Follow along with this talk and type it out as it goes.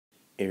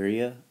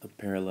Area of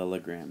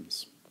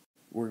parallelograms.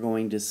 We're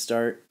going to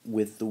start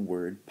with the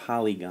word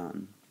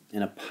polygon.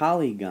 And a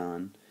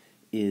polygon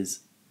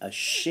is a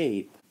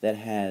shape that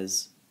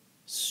has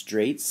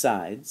straight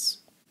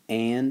sides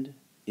and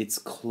it's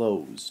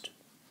closed.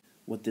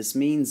 What this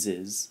means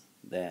is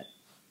that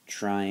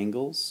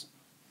triangles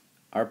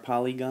are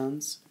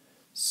polygons,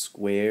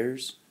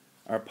 squares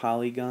are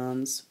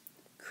polygons,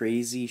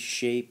 crazy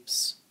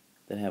shapes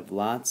that have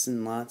lots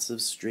and lots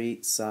of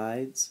straight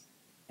sides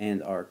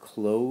and are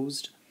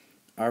closed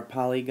are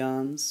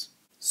polygons.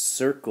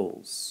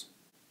 Circles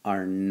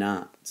are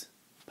not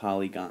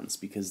polygons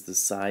because the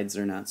sides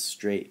are not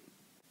straight.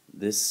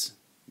 This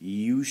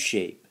U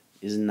shape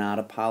is not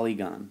a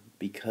polygon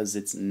because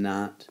it's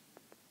not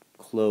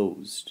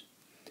closed.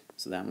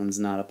 So that one's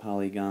not a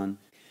polygon.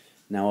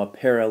 Now a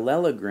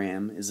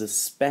parallelogram is a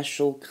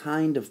special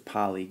kind of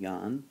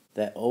polygon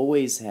that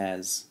always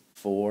has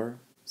 4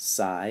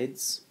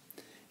 sides,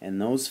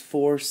 and those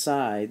 4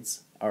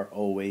 sides are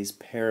always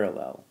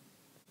parallel.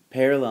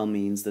 Parallel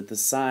means that the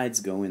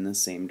sides go in the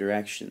same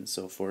direction.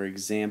 So for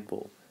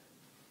example,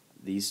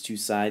 these 2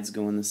 sides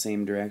go in the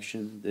same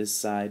direction, this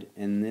side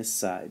and this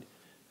side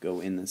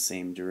go in the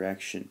same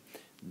direction.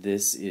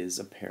 This is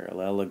a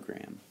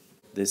parallelogram.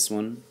 This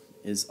one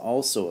is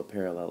also a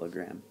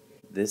parallelogram.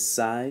 This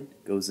side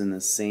goes in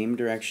the same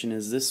direction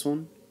as this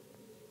one,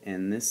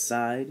 and this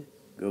side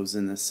goes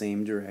in the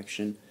same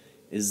direction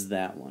as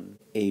that one.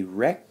 A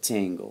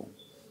rectangle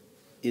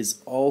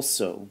is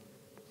also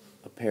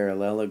a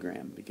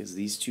parallelogram because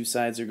these 2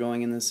 sides are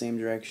going in the same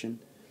direction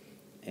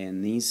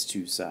and these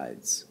 2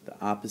 sides, the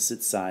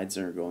opposite sides,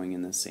 are going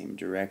in the same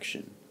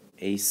direction.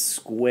 A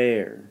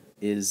square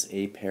is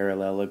a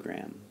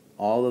parallelogram.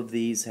 All of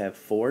these have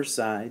 4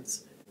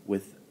 sides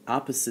with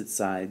opposite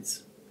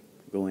sides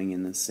going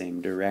in the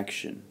same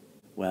direction.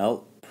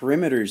 Well,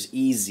 perimeter's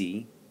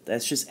easy.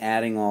 That's just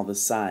adding all the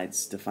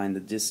sides to find the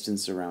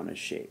distance around a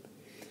shape.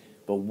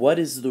 But what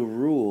is the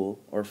rule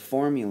or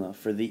formula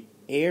for the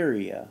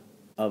area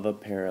of a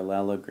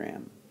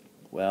parallelogram?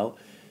 Well,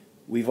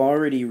 we've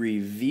already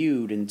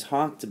reviewed and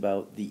talked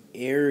about the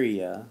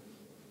area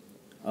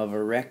of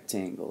a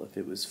rectangle. If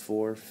it was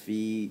 4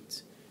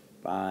 feet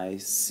by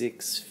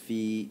 6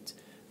 feet,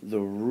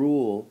 the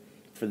rule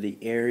for the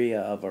area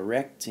of a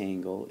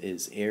rectangle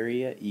is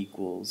area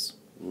equals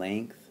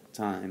length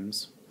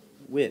times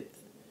width.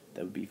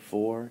 That would be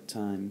 4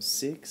 times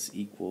 6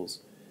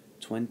 equals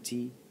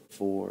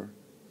 24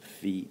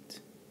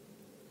 feet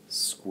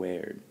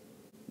squared.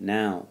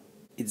 Now,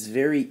 it's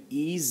very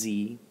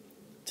easy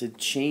to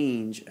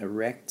change a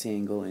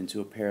rectangle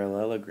into a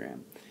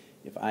parallelogram.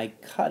 If I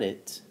cut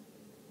it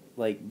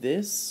like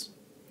this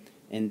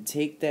and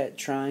take that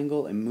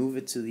triangle and move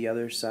it to the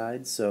other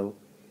side, so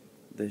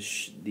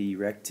the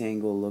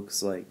rectangle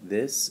looks like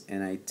this,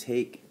 and I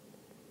take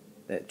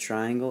that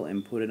triangle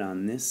and put it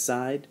on this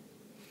side,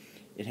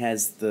 it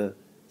has the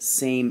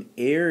same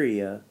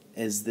area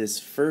as this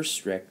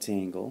first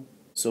rectangle.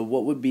 So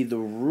what would be the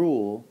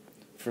rule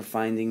for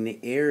finding the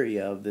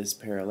area of this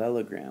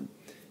parallelogram?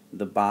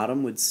 The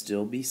bottom would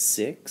still be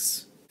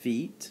 6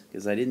 feet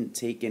because I didn't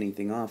take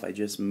anything off, I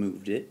just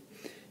moved it,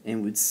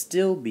 and would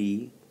still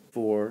be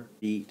 4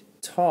 feet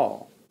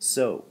tall.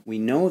 So we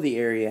know the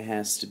area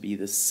has to be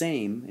the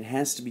same. It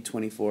has to be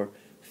 24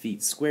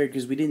 feet squared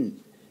because we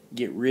didn't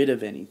get rid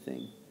of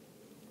anything.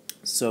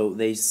 So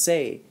they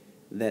say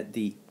that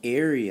the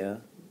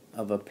area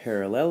of a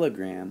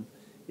parallelogram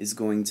is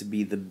going to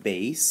be the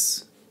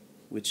base,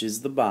 which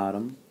is the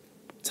bottom,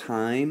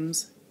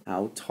 times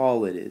how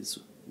tall it is,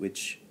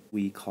 which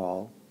we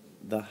call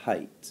the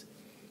height.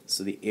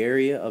 So the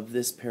area of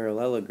this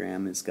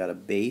parallelogram has got a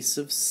base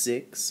of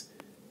 6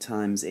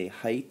 times a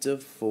height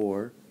of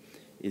 4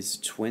 is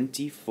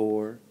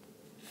 24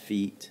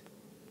 feet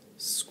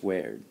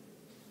squared.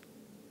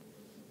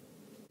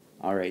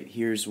 Alright,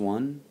 here's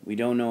one. We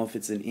don't know if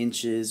it's in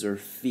inches or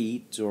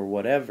feet or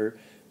whatever,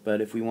 but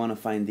if we want to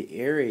find the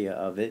area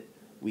of it,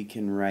 we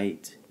can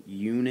write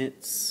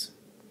units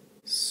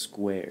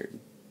squared.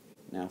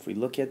 Now if we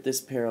look at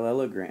this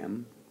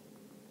parallelogram,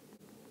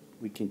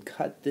 we can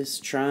cut this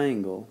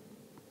triangle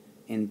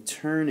and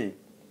turn it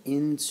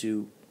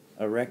into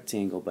a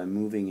rectangle by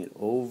moving it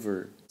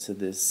over to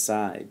this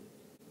side.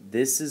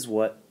 This is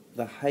what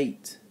the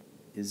height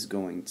is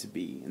going to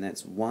be, and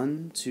that's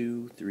 1,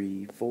 2,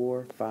 3,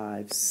 4,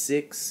 5,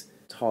 6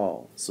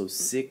 tall, so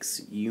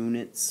 6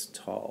 units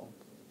tall.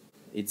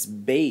 Its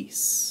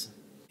base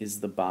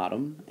is the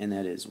bottom, and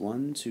that is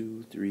 1,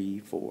 2, 3,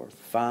 4,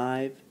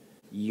 5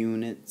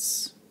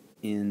 units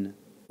in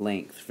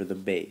length for the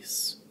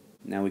base.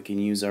 Now we can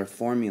use our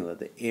formula.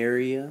 The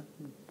area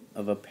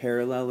of a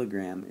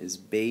parallelogram is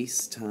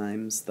base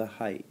times the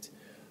height,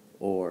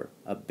 or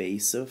a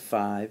base of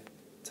 5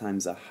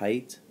 times a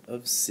height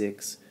of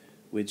 6,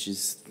 which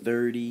is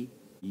 30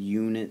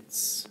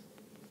 units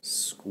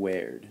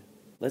squared.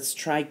 Let's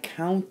try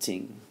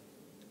counting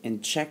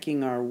and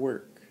checking our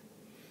work.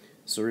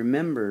 So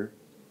remember,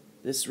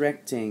 this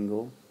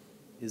rectangle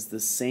is the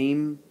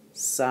same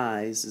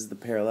size as the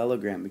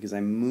parallelogram because I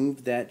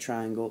moved that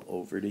triangle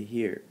over to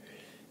here.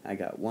 I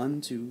got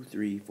 1, 2,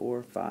 3,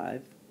 4,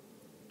 5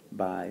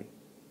 by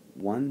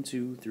 1,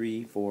 2,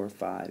 3, 4,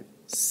 5,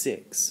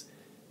 6.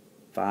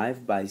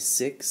 5 by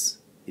 6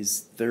 is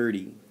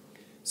 30.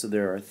 So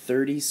there are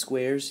 30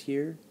 squares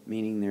here,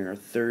 meaning there are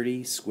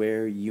 30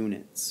 square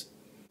units.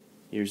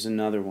 Here's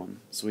another one.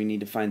 So we need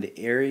to find the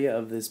area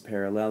of this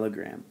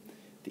parallelogram.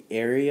 The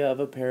area of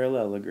a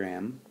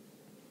parallelogram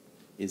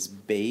is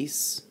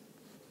base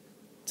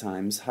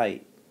times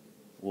height.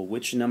 Well,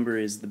 which number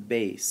is the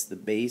base? The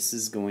base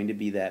is going to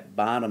be that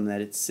bottom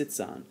that it sits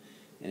on.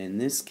 And in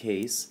this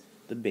case,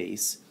 the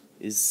base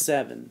is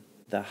 7.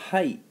 The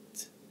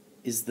height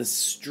is the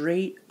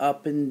straight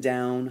up and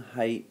down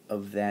height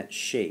of that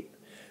shape.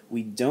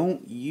 We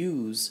don't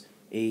use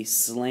a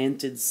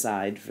slanted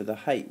side for the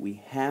height.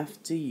 We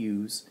have to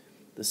use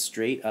the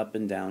straight up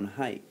and down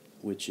height,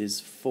 which is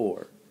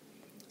 4.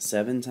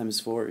 7 times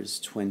 4 is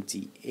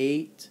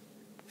 28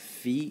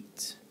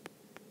 feet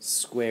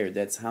squared.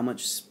 That's how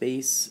much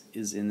space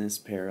is in this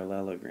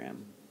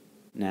parallelogram.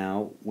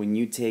 Now, when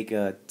you take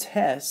a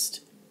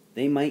test,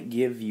 they might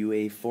give you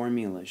a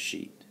formula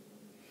sheet.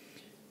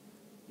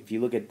 If you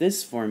look at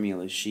this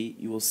formula sheet,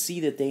 you will see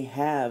that they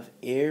have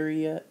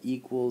area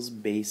equals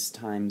base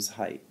times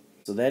height.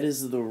 So that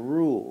is the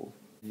rule,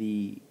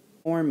 the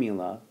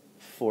formula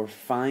for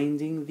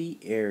finding the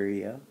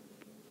area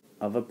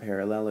of a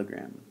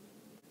parallelogram.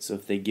 So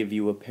if they give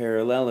you a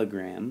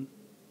parallelogram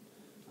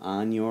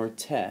on your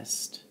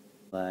test,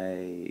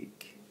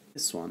 like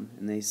this one,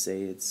 and they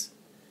say it's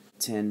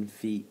 10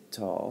 feet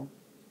tall,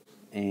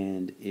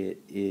 and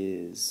it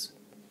is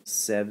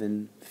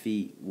 7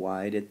 feet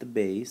wide at the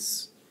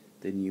base,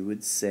 then you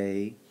would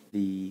say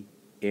the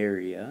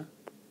area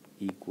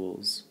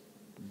equals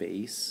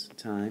base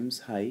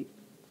times height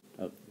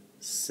of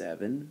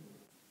 7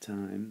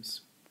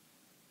 times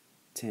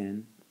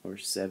 10, or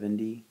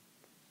 70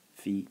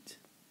 feet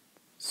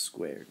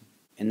squared.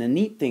 And the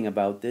neat thing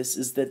about this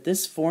is that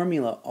this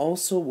formula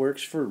also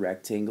works for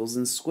rectangles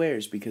and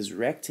squares, because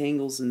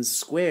rectangles and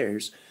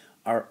squares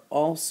are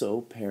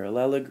also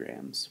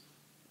parallelograms.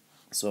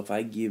 So if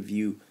I give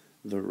you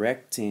the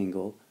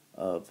rectangle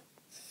of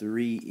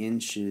 3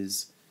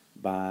 inches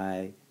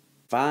by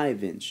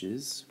 5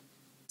 inches,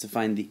 to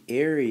find the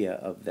area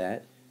of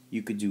that,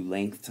 you could do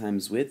length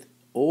times width,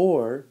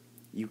 or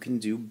you can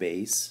do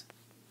base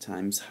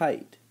times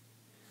height.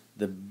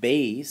 The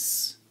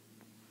base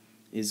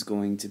is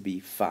going to be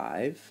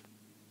 5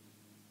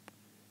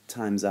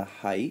 times a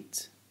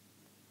height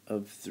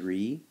of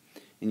 3,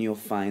 and you'll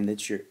find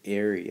that your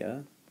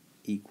area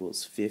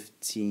equals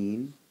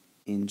 15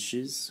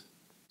 inches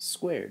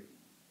squared.